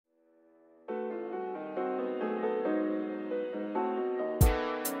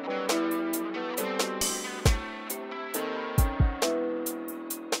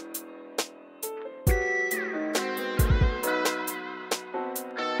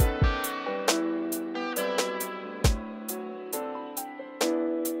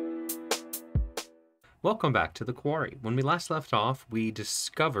Welcome back to the Quarry. When we last left off, we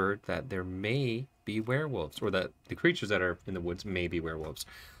discovered that there may be werewolves, or that the creatures that are in the woods may be werewolves.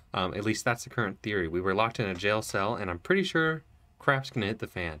 At least that's the current theory. We were locked in a jail cell, and I'm pretty sure crap's gonna hit the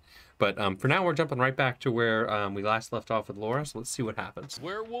fan. But for now, we're jumping right back to where we last left off with Laura, so let's see what happens.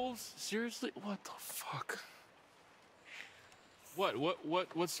 Werewolves? Seriously? What the fuck?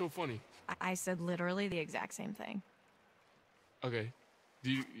 What's so funny? I said literally the exact same thing. Okay.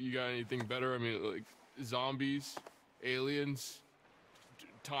 Do you got anything better? I mean, like zombies, aliens,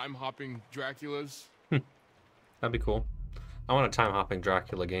 time-hopping Draculas? That'd be cool. I want a time-hopping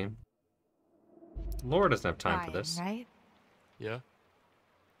Dracula game. Laura doesn't have time for this. Right? Yeah?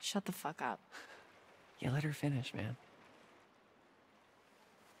 Shut the fuck up. Yeah, let her finish, man.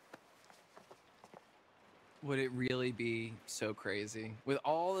 Would it really be so crazy? With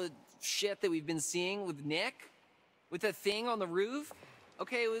all the shit that we've been seeing with Nick? With the thing on the roof?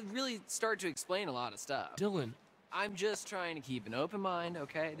 Okay, it would really start to explain a lot of stuff. Dylan. I'm just trying to keep an open mind,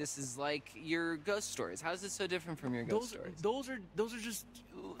 okay? This is like your ghost stories. How is this so different from your ghost stories? Those are just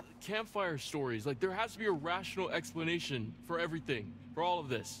campfire stories. Like, there has to be a rational explanation for everything, for all of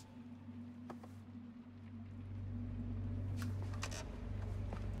this.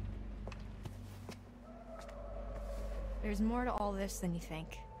 There's more to all this than you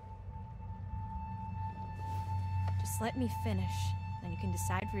think. Just let me finish, then you can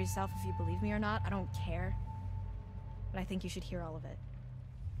decide for yourself if you believe me or not. I don't care. But I think you should hear all of it.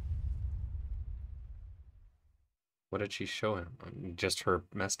 What did she show him? Just her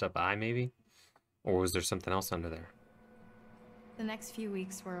messed up eye, maybe? Or was there something else under there? The next few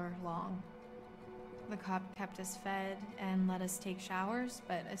weeks were long. The cop kept us fed and let us take showers,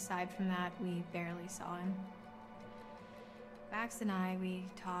 but aside from that, we barely saw him. Max and I, we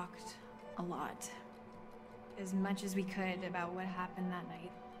talked a lot. As much as we could about what happened that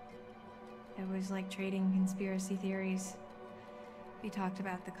night. It was like trading conspiracy theories. We talked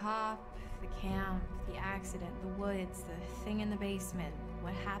about the cop, the camp, the accident, the woods, the thing in the basement,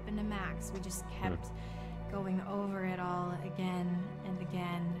 what happened to Max. We just kept going over it all again and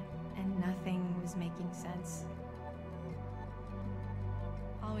again, and nothing was making sense.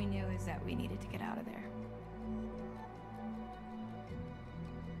 All we knew is that we needed to get out of there.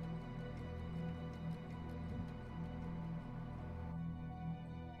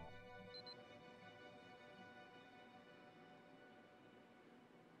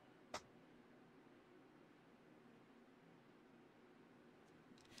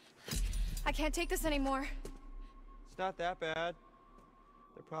 I can't take this anymore. It's not that bad.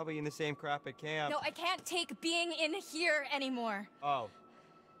 They're probably in the same crap at camp. No, I can't take being in here anymore. Oh.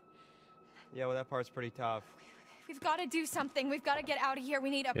 Yeah, well, that part's pretty tough. We've got to do something. We've got to get out of here. We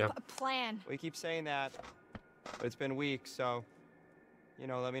need a plan. We keep saying that, but it's been weeks, so, you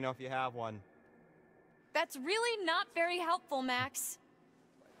know, let me know if you have one. That's really not very helpful, Max.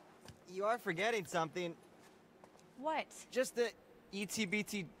 You are forgetting something. What? Just the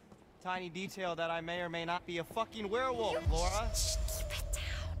itsy-bitsy tiny detail that I may or may not be a fucking werewolf, Laura. Keep it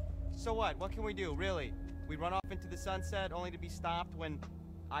down. So what? What can we do, really? We run off into the sunset only to be stopped when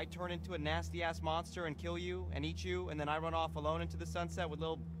I turn into a nasty-ass monster and kill you and eat you, and then I run off alone into the sunset with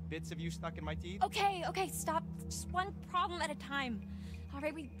little bits of you stuck in my teeth? Okay, stop. Just one problem at a time. All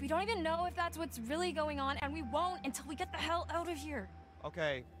right, we don't even know if that's what's really going on, and we won't until we get the hell out of here.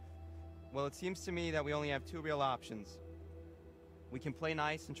 Okay. Well, it seems to me that we only have two real options. We can play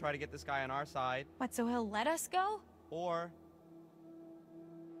nice and try to get this guy on our side. What, so he'll let us go? Or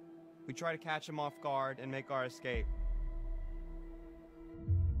we try to catch him off guard and make our escape.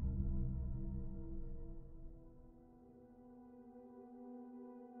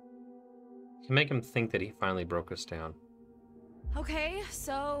 To make him think that he finally broke us down. Okay,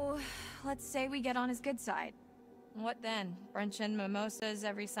 so let's say we get on his good side. What then? Brunch and mimosas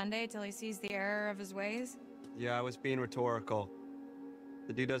every Sunday till he sees the error of his ways? Yeah, I was being rhetorical.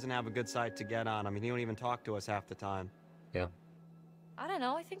 The dude doesn't have a good side to get on. I mean, he don't even talk to us half the time. Yeah. I don't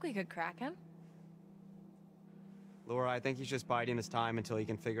know, I think we could crack him. Laura, I think he's just biding his time until he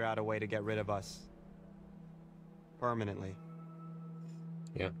can figure out a way to get rid of us. Permanently.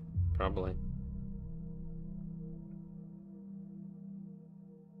 Yeah, probably.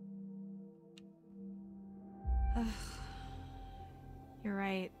 You're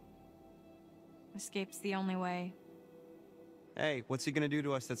right. Escape's the only way. Hey, what's he gonna do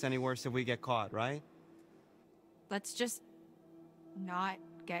to us that's any worse if we get caught, right? Let's just not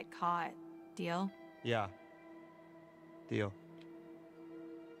get caught. Deal? Yeah. Deal.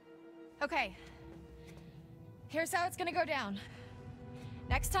 Okay. Here's how it's gonna go down.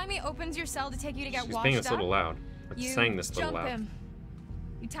 Next time he opens your cell to take you to get She's washed saying this a up, little loud. Like you saying this a little jump loud. him.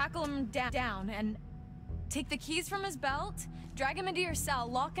 You tackle him down, and Take the keys from his belt, drag him into your cell,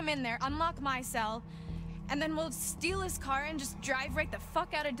 lock him in there, unlock my cell, and then we'll steal his car and just drive right the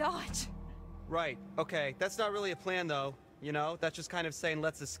fuck out of Dodge. Right, okay. That's not really a plan, though. You know? That's just kind of saying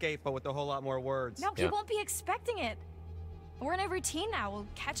let's escape, but with a whole lot more words. No, he won't be expecting it. We're in a routine now. We'll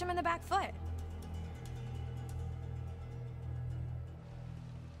catch him in the back foot.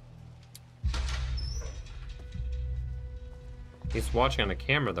 He's watching on the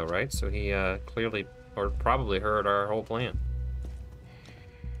camera though, right? So he clearly or probably heard our whole plan.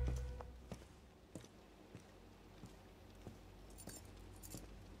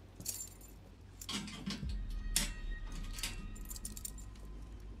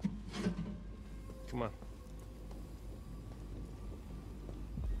 Come on.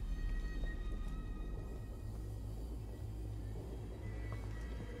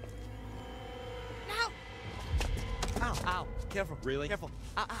 No! Ow, ow. Careful. Really? Careful.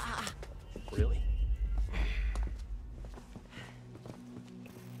 Really?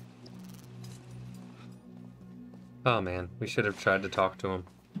 Oh man, we should have tried to talk to him.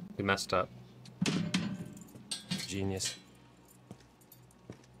 We messed up. Genius.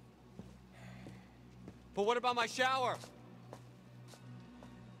 But what about my shower?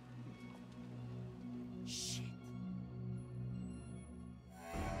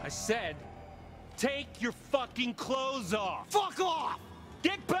 I said, take your fucking clothes off! Fuck off!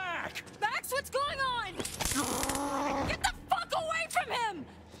 Get back! Max, what's going on? Get the fuck away from him!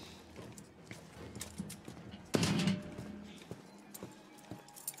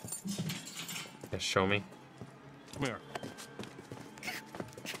 Yeah, show me. Come here.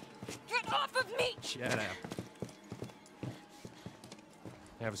 Get off of me! Shut up.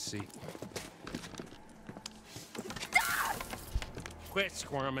 Have a seat. Quit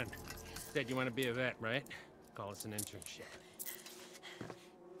squirming. Said you want to be a vet, right? Call us an internship.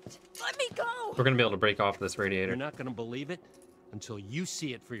 Let me go! We're gonna be able to break off this radiator. You're not gonna believe it until you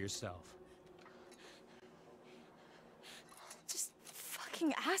see it for yourself. Just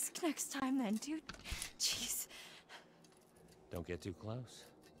fucking ask next time then, dude. Jeez. Don't get too close.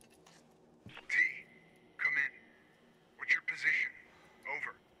 T, come in. What's your position?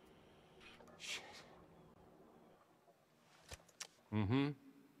 Over. Mm-hmm.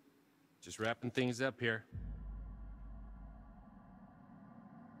 Just wrapping things up here.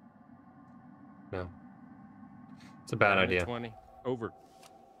 No. It's a bad idea. 20. Over.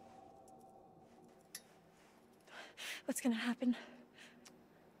 What's gonna happen?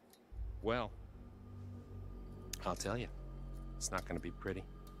 Well, I'll tell you. It's not gonna be pretty.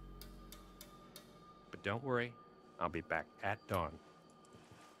 But don't worry. I'll be back at dawn.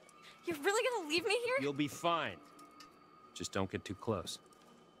 You're really gonna leave me here? You'll be fine. Just don't get too close.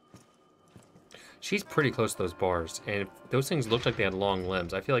 She's pretty close to those bars, and if those things looked like they had long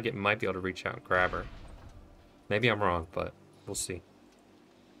limbs, I feel like it might be able to reach out and grab her. Maybe I'm wrong, but we'll see.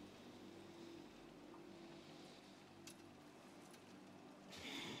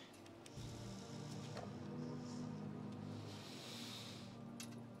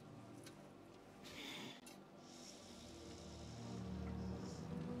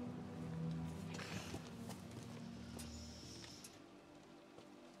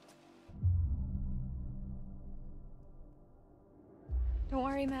 Don't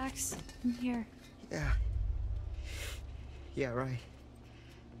worry, Max. I'm here. Yeah. Yeah, right.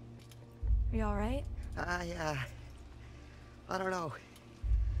 Are you alright? I don't know.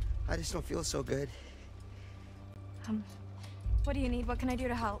 I just don't feel so good. What do you need? What can I do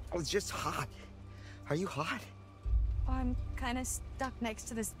to help? I was just hot. Are you hot? Oh, I'm kind of stuck next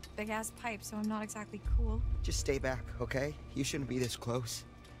to this big-ass pipe, so I'm not exactly cool. Just stay back, okay? You shouldn't be this close.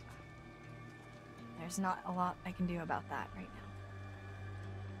 There's not a lot I can do about that right now.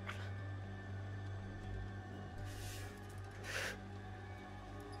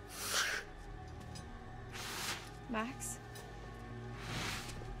 Max?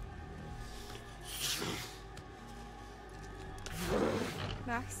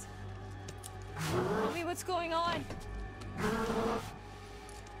 Max? Tell me what's going on. No.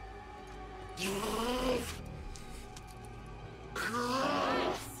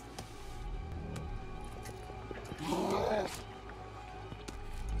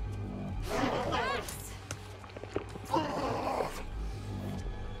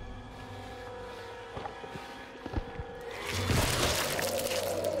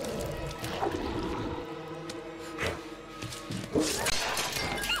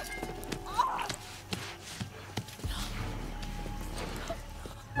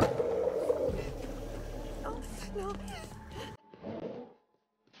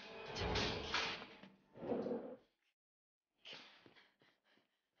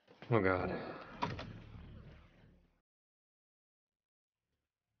 Oh god.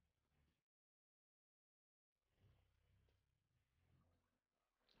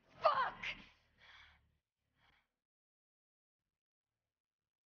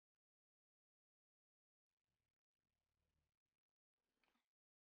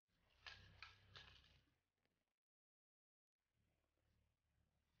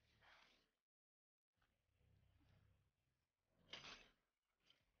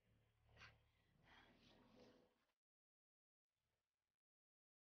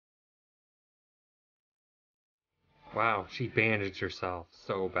 Wow, she bandaged herself.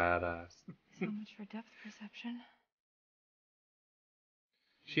 So badass. So much for depth perception.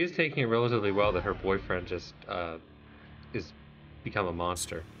 She is taking it relatively well that her boyfriend just is become a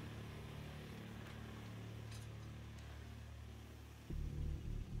monster.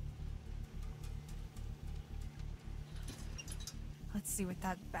 Let's see what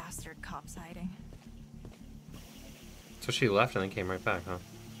that bastard cop's hiding. So she left and then came right back, huh?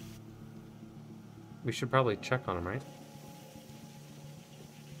 We should probably check on him, right?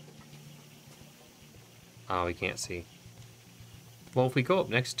 Oh, we can't see. Well, if we go up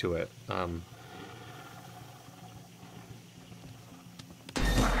next to it,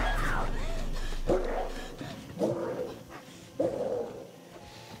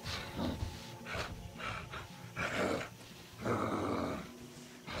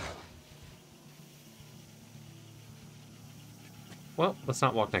 well, let's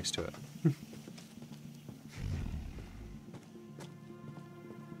not walk next to it.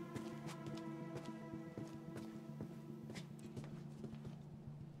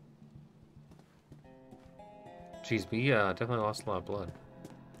 Jeez, we definitely lost a lot of blood.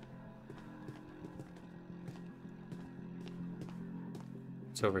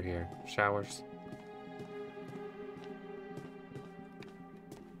 It's over here. Showers.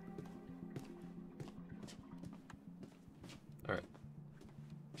 Alright.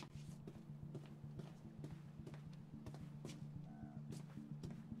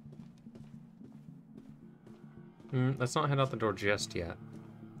 Let's not head out the door just yet.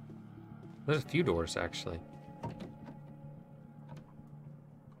 There's a few doors, actually.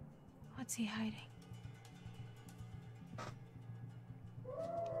 What's he hiding?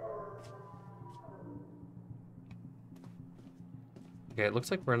 Okay, it looks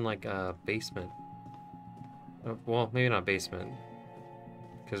like we're in like a basement. Well, maybe not basement.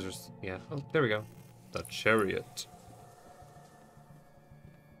 Because there's, yeah. Oh, there we go. The chariot.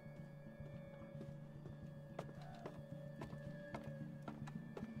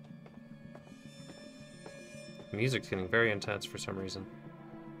 The music's getting very intense for some reason.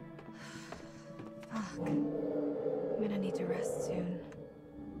 Fuck. I'm gonna need to rest soon.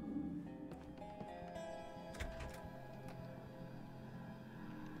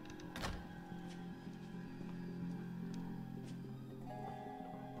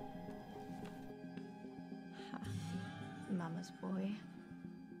 Mama's boy.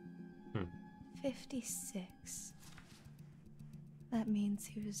 56. That means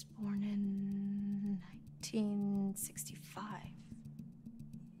he was born in 1965.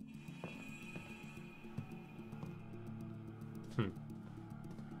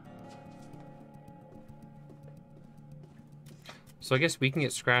 So I guess we can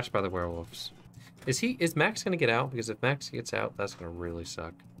get scratched by the werewolves. Is Max gonna get out? Because if Max gets out, that's gonna really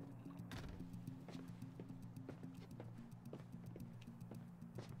suck.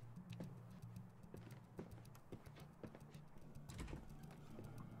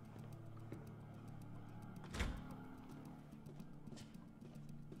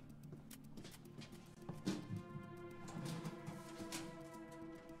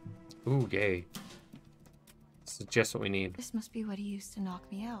 Ooh, yay. This is just what we need. This must be what he used to knock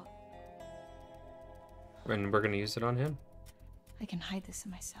me out. And we're gonna use it on him. I can hide this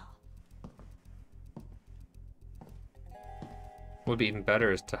in my cell. What would be even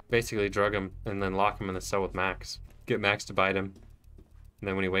better is to basically drug him and then lock him in the cell with Max. Get Max to bite him. And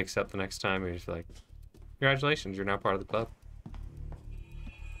then when he wakes up the next time, he's like, congratulations, you're now part of the club.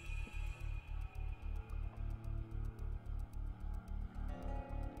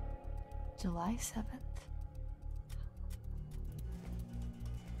 July 7th.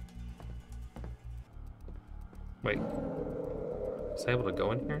 Wait. Was I able to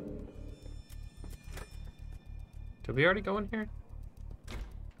go in here? Did we already go in here?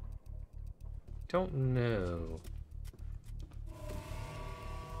 Don't know.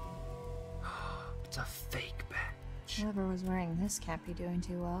 It's a fake bench. Whoever was wearing this can't be doing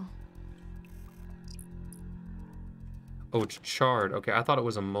too well. Oh, it's charred. Okay, I thought it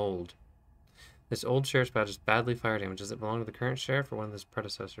was a mold. This old sheriff's badge is badly fire damaged. Does it belong to the current sheriff or one of his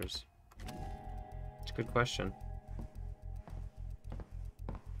predecessors? It's a good question.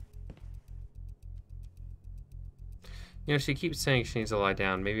 You know, she keeps saying she needs to lie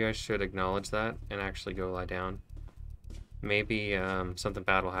down. Maybe I should acknowledge that and actually go lie down. Maybe something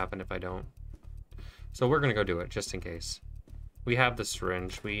bad will happen if I don't. So we're gonna go do it, just in case. We have the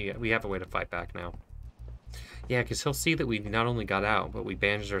syringe. We have a way to fight back now. Yeah, because he'll see that we not only got out, but we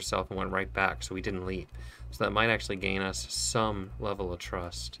bandaged ourselves and went right back, so we didn't leave. So that might actually gain us some level of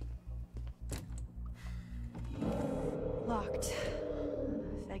trust. Locked.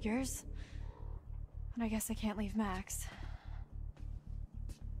 Figures. But I guess I can't leave Max.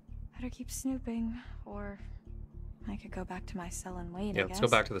 Better keep snooping, or I could go back to my cell and wait, Yeah, I let's guess.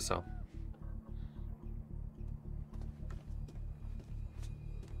 go back to the cell.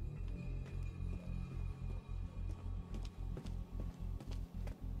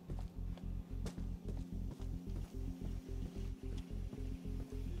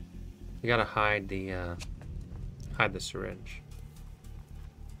 You gotta hide the syringe.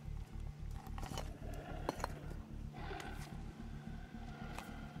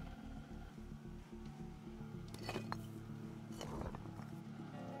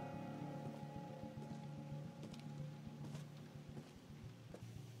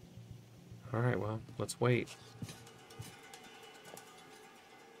 All right, well, let's wait.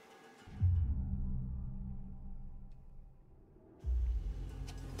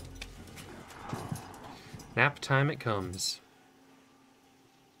 Nap time it comes.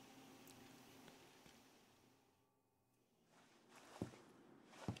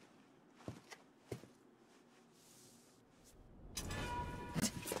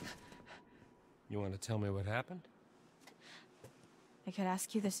 You want to tell me what happened? I could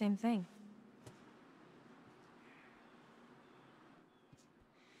ask you the same thing.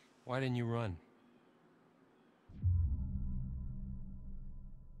 Why didn't you run?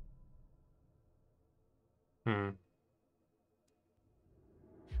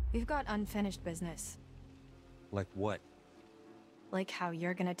 We've got unfinished business. Like what? Like how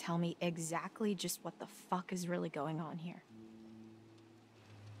you're gonna tell me exactly just what the fuck is really going on here.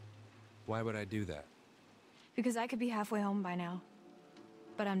 Why would I do that? Because I could be halfway home by now.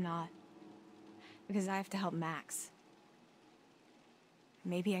 But I'm not. Because I have to help Max.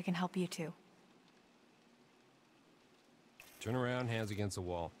 Maybe I can help you too. Turn around, hands against the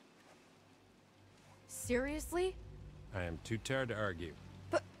wall. Seriously? I am too tired to argue.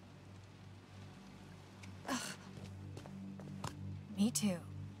 But... Me too.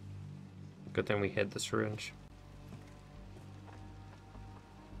 Good thing we hid the syringe.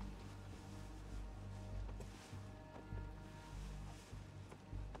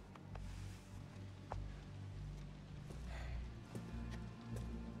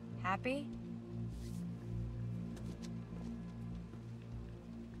 Happy?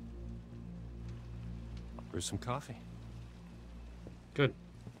 Brew some coffee. Good.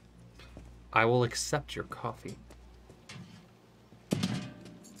 I will accept your coffee.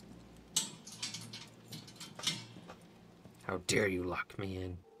 How dare you lock me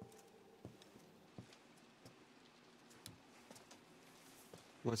in?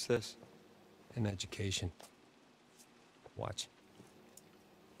 What's this? An education. Watch.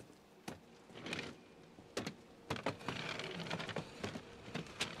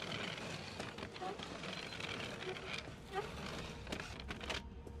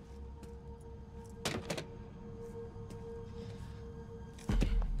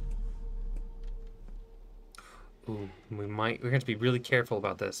 Ooh, we're going to have to be really careful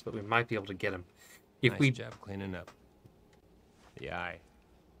about this, but we might be able to get him. If Nice job cleaning up. The eye.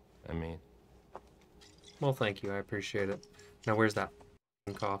 I mean. Well, thank you. I appreciate it. Now, where's that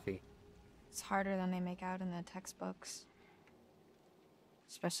coffee? It's harder than they make out in the textbooks.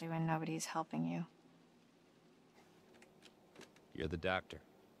 Especially when nobody's helping you. You're the doctor.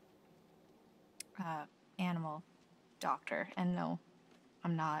 Animal doctor. And no,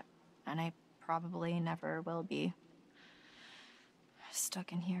 I'm not. And I probably never will be.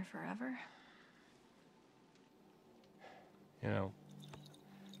 Stuck in here forever. You know,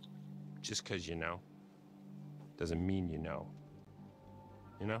 just because you know, doesn't mean you know.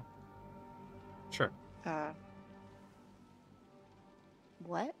 You know? Sure.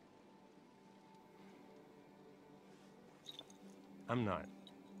 What? I'm not.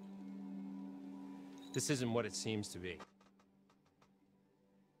 This isn't what it seems to be.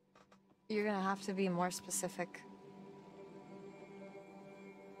 You're gonna have to be more specific.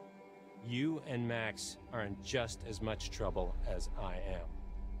 You and Max are in just as much trouble as I am.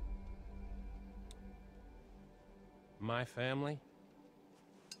 My family?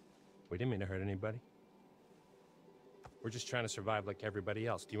 We didn't mean to hurt anybody. We're just trying to survive like everybody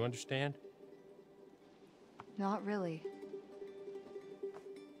else. Do you understand? Not really.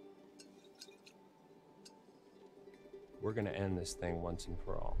 We're gonna end this thing once and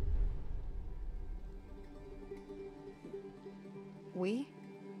for all. We?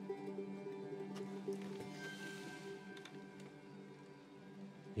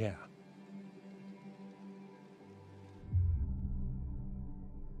 Yeah.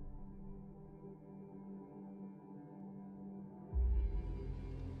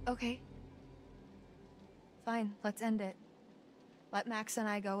 Okay. Fine, let's end it. Let Max and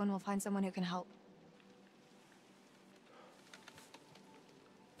I go and we'll find someone who can help.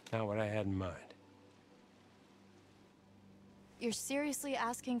 Not what I had in mind. You're seriously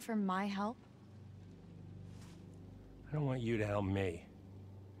asking for my help? I don't want you to help me.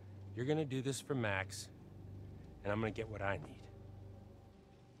 You're gonna do this for Max, and I'm gonna get what I need.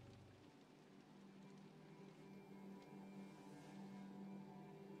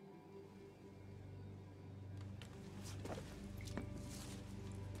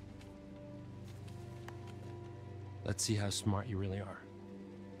 Let's see how smart you really are.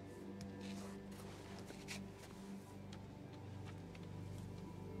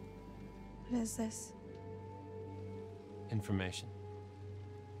 What is this? Information.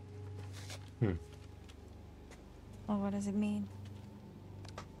 Well, what does it mean?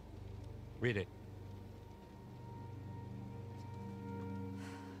 Read it.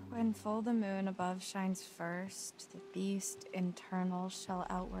 When full the moon above shines first, the beast internal shall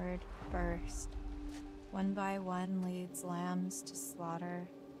outward burst. One by one leads lambs to slaughter.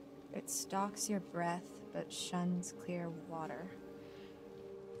 It stalks your breath, but shuns clear water.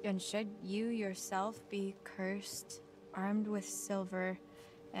 And should you yourself be cursed, armed with silver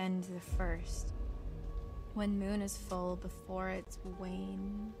and the first, when moon is full before its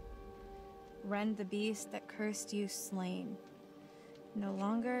wane, rend the beast that cursed you slain. No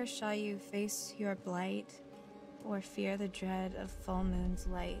longer shall you face your blight, or fear the dread of full moon's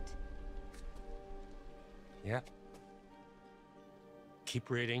light. Yep. Keep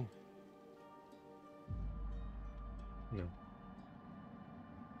reading. No.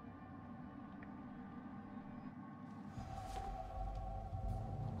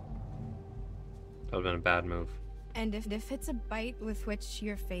 That would have been a bad move. And if it's a bite with which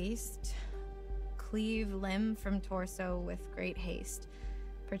you're faced, cleave limb from torso with great haste.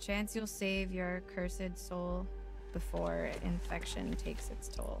 Perchance you'll save your cursed soul before infection takes its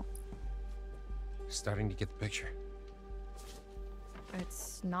toll. Starting to get the picture.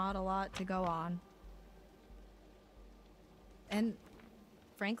 It's not a lot to go on. And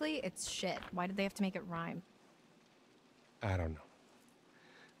frankly, it's shit. Why did they have to make it rhyme? I don't know.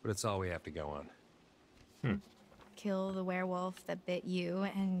 But it's all we have to go on. Kill the werewolf that bit you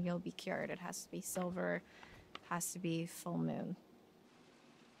and you'll be cured. It has to be silver, has to be full moon.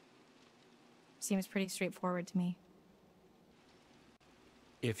 Seems pretty straightforward to me.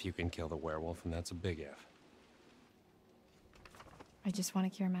 If you can kill the werewolf, and that's a big if. I just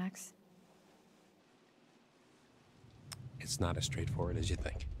want to cure Max. It's not as straightforward as you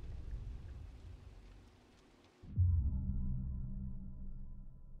think.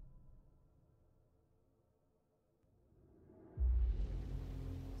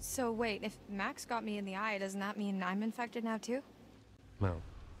 So wait, if Max got me in the eye, doesn't that mean I'm infected now too? No.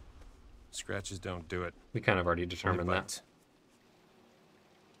 Scratches don't do it. We kind of already determined Only that. bites.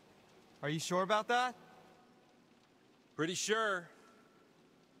 Are you sure about that? Pretty sure.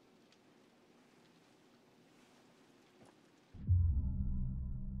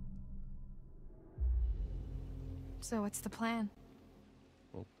 So what's the plan?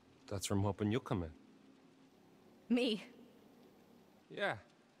 Well, that's where I'm hoping you'll come in. Me? Yeah.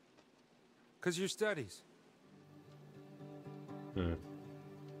 'Cause your studies. Hmm.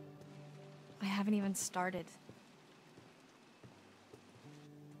 I haven't even started.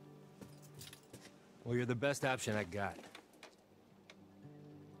 Well, you're the best option I got.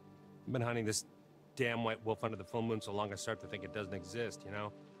 I've been hunting this damn white wolf under the full moon so long I start to think it doesn't exist, you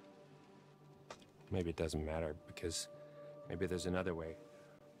know? Maybe it doesn't matter, because maybe there's another way.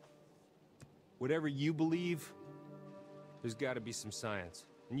 Whatever you believe, there's got to be some science.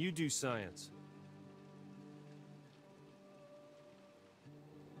 And you do science.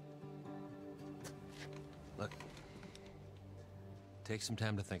 Look, take some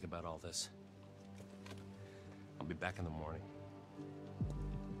time to think about all this. I'll be back in the morning.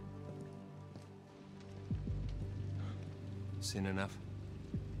 Seen enough?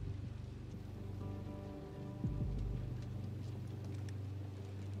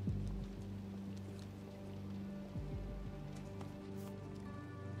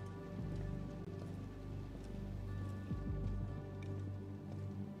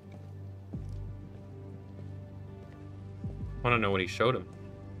 I want to know what he showed him.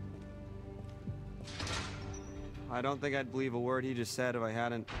 I don't think I'd believe a word he just said if I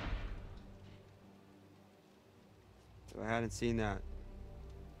hadn't seen that.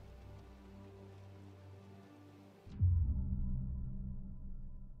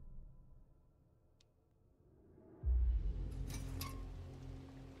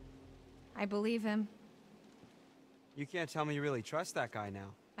 I believe him. You can't tell me you really trust that guy now.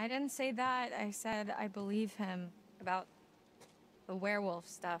 I didn't say that. I said I believe him about the werewolf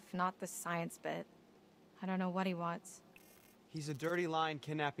stuff, not the science bit. I don't know what he wants. He's a dirty lying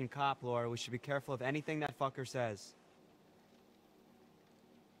kidnapping cop, Laura. We should be careful of anything that fucker says.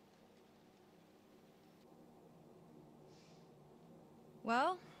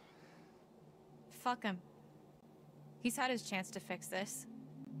 Well, fuck him. He's had his chance to fix this.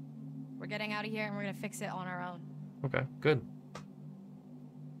 We're getting out of here and we're gonna fix it on our own. Okay, good.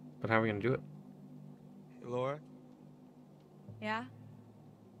 But how are we gonna do it? Hey, Laura? Yeah?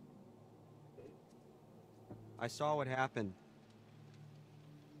 I saw what happened.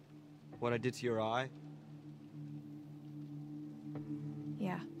 What I did to your eye.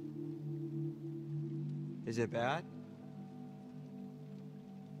 Yeah. Is it bad?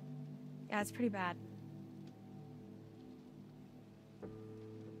 Yeah, it's pretty bad.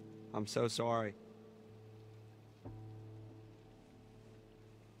 I'm so sorry.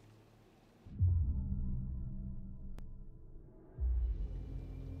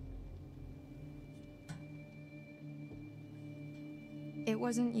 It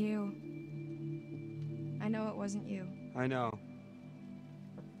wasn't you. I know it wasn't you. I know.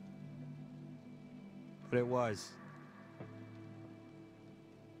 But it was.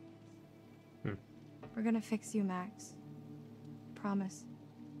 We're gonna fix you, Max. Promise.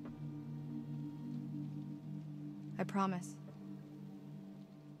 I promise.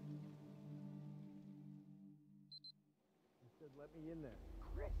 He said, let me in there.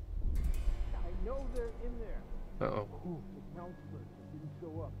 Chris, I know they're in there. Uh-oh. Ooh, the counselor didn't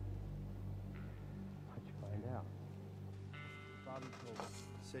show up. How'd you find out? Bobby told me.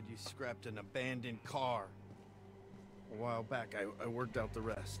 Said you scrapped an abandoned car. A while back, I worked out the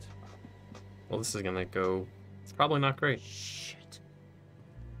rest. Well, this is gonna go... It's probably not great. Shit.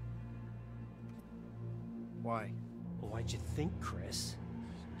 Why? Well, why'd you think, Chris?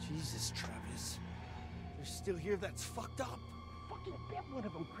 Jesus, Travis. You're still here? That's fucked up. Fucking bit one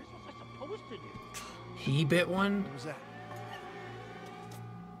of them, Chris. What was I supposed to do? He bit one? What was that?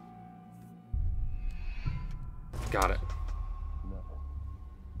 Got it.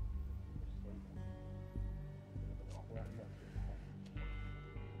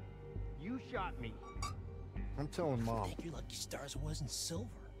 You shot me. I'm telling Mom. Thank your lucky stars it wasn't silver.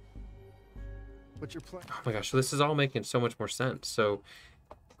 What's your plan? Oh my gosh, so this is all making so much more sense. So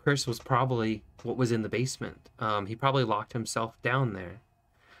Chris was probably what was in the basement. He probably locked himself down there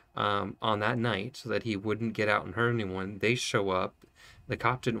on that night so that he wouldn't get out and hurt anyone. They show up. The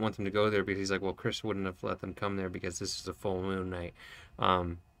cop didn't want them to go there because he's like, well, Chris wouldn't have let them come there because this is a full moon night.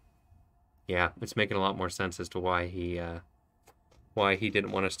 Yeah, it's making a lot more sense as to why he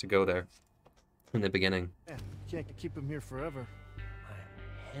didn't want us to go there in the beginning. Yeah, can't keep him here forever.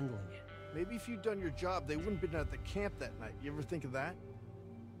 I'm handling it. Maybe if you'd done your job, they wouldn't have been at the camp that night. You ever think of that?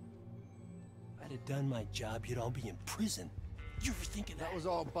 If I'd have done my job, you'd all be in prison. You ever think of that? That was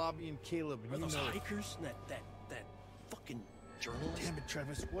all Bobby and Caleb, Or and you those know it. hikers and that fucking journalist. Damn it,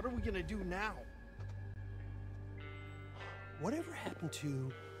 Travis. What are we gonna do now? Whatever happened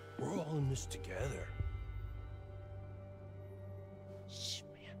to we're all in this together? Shh,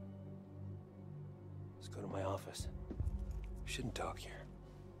 man. Let's go to my office. We shouldn't talk here.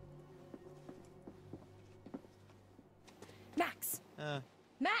 Max!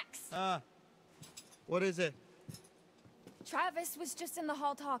 Max! What is it? Travis was just in the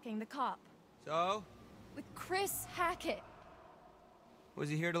hall talking, the cop. So? With Chris Hackett. Was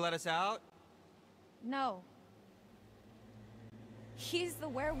he here to let us out? No. He's the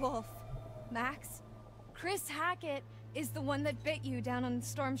werewolf, Max. Chris Hackett is the one that bit you down on the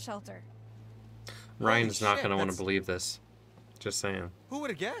storm shelter. Ryan's Holy not shit, going to want to that's- believe this. Just saying. Who would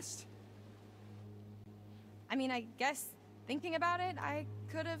have guessed? I mean, I guess thinking about it, I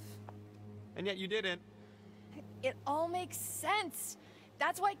could have... And yet you didn't. It all makes sense.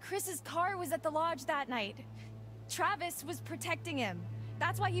 That's why Chris's car was at the lodge that night. Travis was protecting him.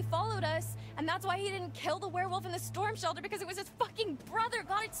 That's why he followed us, and that's why he didn't kill the werewolf in the storm shelter, because it was his fucking brother.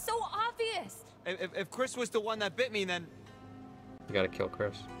 God, it's so obvious. If Chris was the one that bit me, then... You got to kill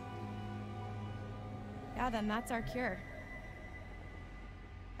Chris. Yeah, then that's our cure.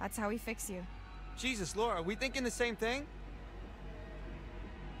 That's how we fix you. Jesus, Laura, are we thinking the same thing?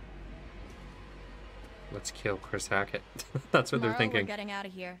 Let's kill Chris Hackett. That's what Tomorrow, they're thinking. we're getting out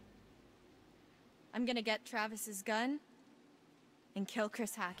of here. I'm gonna get Travis's gun and kill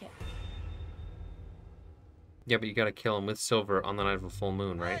Chris Hackett. Yeah, but you got to kill him with Silver on the night of a full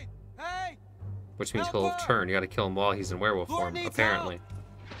moon, right? Hey! Hey! Which means Help he'll her! turn. You got to kill him while he's in werewolf Laura form, needs apparently.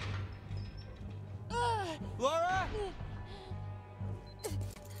 Laura?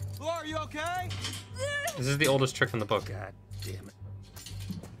 Laura, are you okay? This is the oldest trick in the book. God damn it.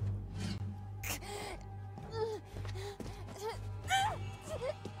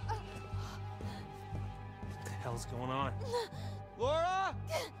 What the hell's going on?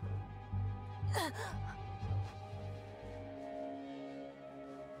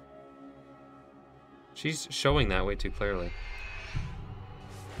 She's showing that way too clearly.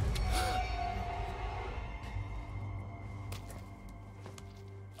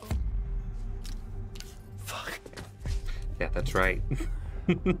 Fuck. Yeah, that's right.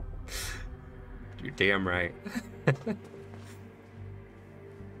 You're damn right.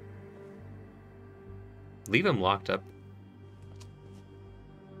 Leave him locked up.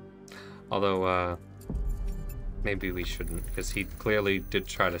 Although, maybe we shouldn't, because he clearly did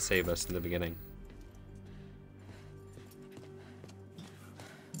try to save us in the beginning.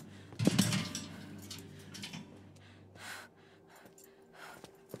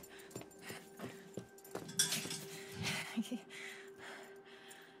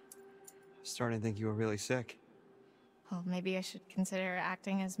 Starting to think you were really sick. Well, maybe I should consider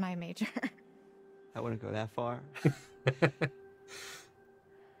acting as my major. I wouldn't go that far.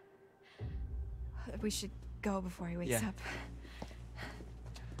 We should go before he wakes up.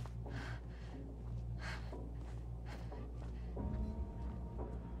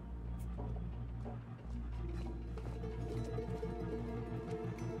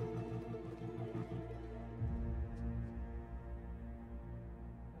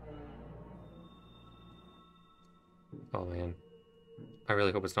 Oh man. I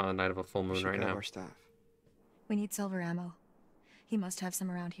really hope it's not the night of a full moon right now. Our stuff. We need silver ammo. He must have some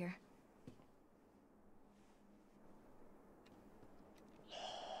around here.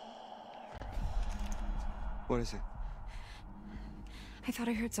 What is it? I thought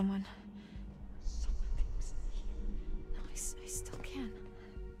I heard someone. No, I still can.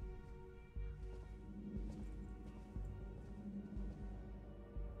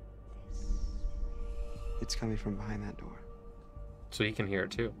 It's coming from behind that door. So you can hear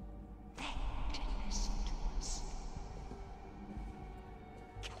it too.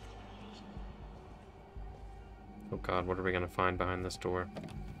 Oh god, what are we gonna find behind this door?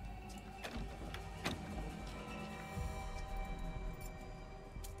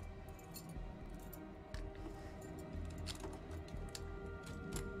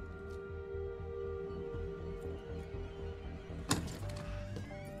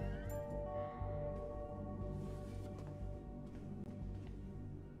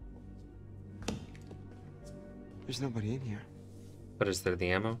 There's nobody in here. But is there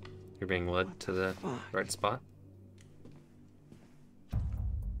the ammo? You're being led to the right spot?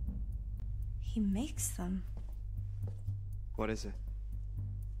 He makes them. What is it?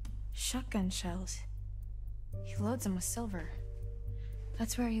 Shotgun shells. He loads them with silver.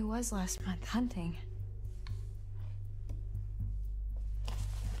 That's where he was last month, hunting.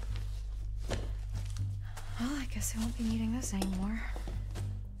 Well, I guess I won't be needing this anymore.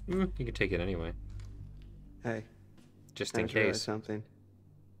 You can take it anyway. Hey. Just I in just realized case. something.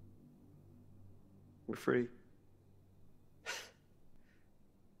 We're free.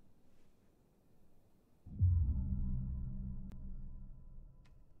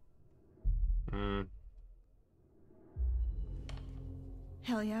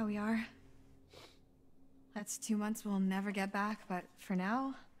 Hell yeah, we are. That's 2 months we'll never get back, but for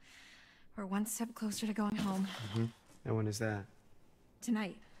now, we're one step closer to going home. And when is that?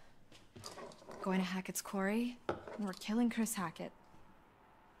 Tonight. Going to Hackett's Quarry, and we're killing Chris Hackett.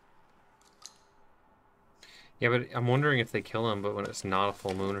 Yeah, but I'm wondering if they kill him, but when it's not a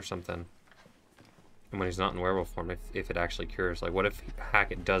full moon or something. And when he's not in werewolf form, if it actually cures. Like, what if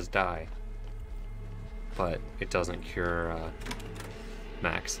Hackett does die, but it doesn't cure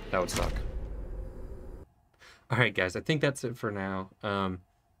Max? That would suck. Alright, guys, I think that's it for now.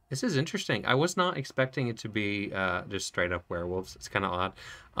 This is interesting. I was not expecting it to be just straight up werewolves. It's kind of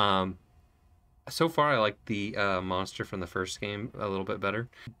odd. So far, I like the monster from the first game a little bit better,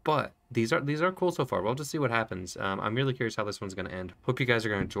 but these are cool so far. We'll just see what happens. I'm really curious how this one's going to end. Hope you guys are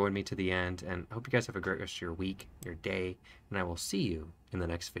going to join me to the end, and hope you guys have a great rest of your week, your day, and I will see you in the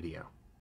next video.